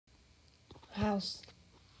house.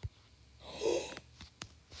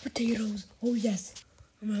 Potatoes. Oh, yes.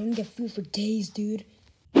 I'm gonna get food for days, dude.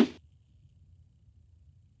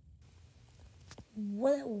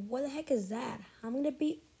 What the heck is that? I'm gonna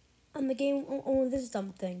be on the game. Oh, this is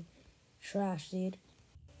something. Trash, dude.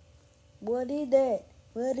 What is that?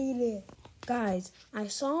 What is it? Guys, I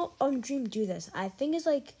saw Dream do this. I think it's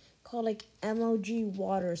like called like MOG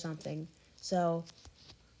water or something. So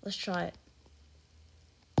let's try it.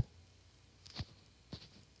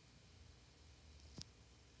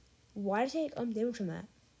 Why did I take damage from that?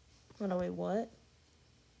 Oh no, wait, what?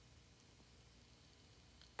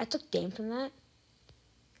 I took damage from that?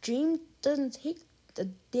 Dream doesn't take the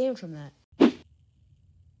damage from that.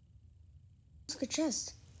 Look, a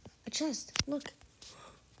chest. A chest. Look.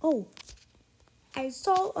 Oh. I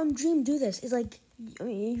saw Dream do this. It's like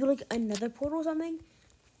you like another portal or something.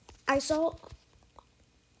 I saw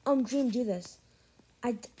Dream do this.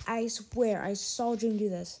 I swear I saw Dream do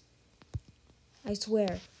this. I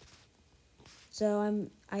swear. So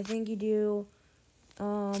I think you do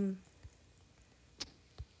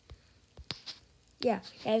yeah,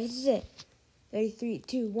 this is it. 3,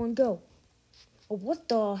 2, 1, go. Oh, what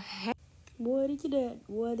the heck? What is that?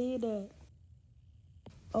 What is that?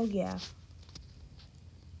 Oh yeah.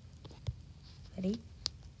 Ready?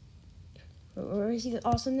 Where is the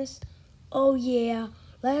awesomeness? Oh yeah.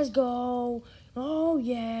 Let's go. Oh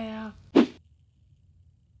yeah.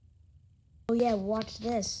 Oh yeah, watch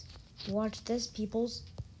this. Watch this, peoples.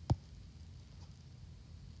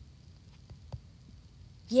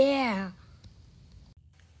 Yeah.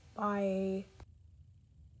 Bye.